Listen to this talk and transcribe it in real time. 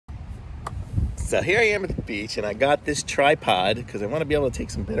So here I am at the beach, and I got this tripod because I want to be able to take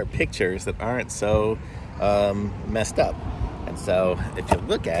some better pictures that aren't so messed up. And so if you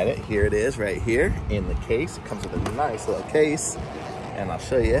look at it, here it is right here in the case. It comes with a nice little case, and I'll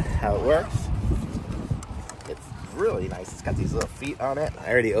show you how it works. It's really nice. It's got these little feet on it.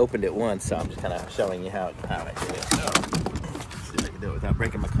 I already opened it once, so I'm just kind of showing you how I do it. So, see if I can do it without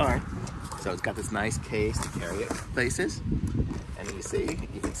breaking my car. So it's got this nice case to carry it places. And you see,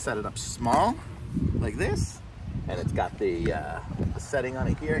 you can set it up small, like this. And it's got the setting on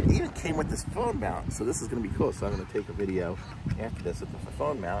it here. It even came with this phone mount, so this is gonna be cool. So I'm gonna take a video after this with the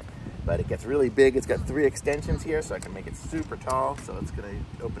phone mount. But it gets really big. It's got 3 extensions here, so I can make it super tall. So it's gonna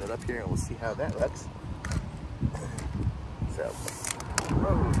open it up here, and we'll see how that looks.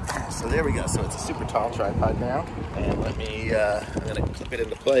 So there we go. So it's a super tall tripod now. And let me, I'm gonna clip it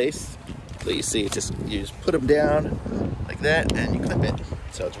into place. So you see, you just put them down like that, and you clip it.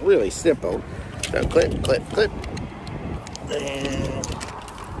 So it's really simple. So clip, clip, clip. And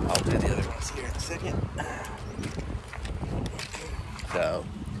I'll do the other ones here in a second. So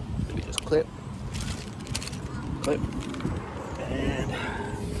we just clip, clip, and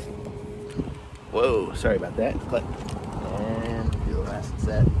whoa, sorry about that. Clip, and do the last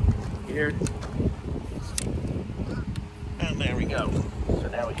set here. And there we go. So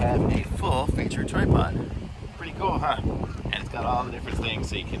now we have a full feature tripod. Pretty cool, huh? And it's got all the different things,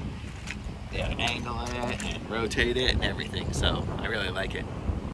 so you can angle it and rotate it and everything. So I really like it.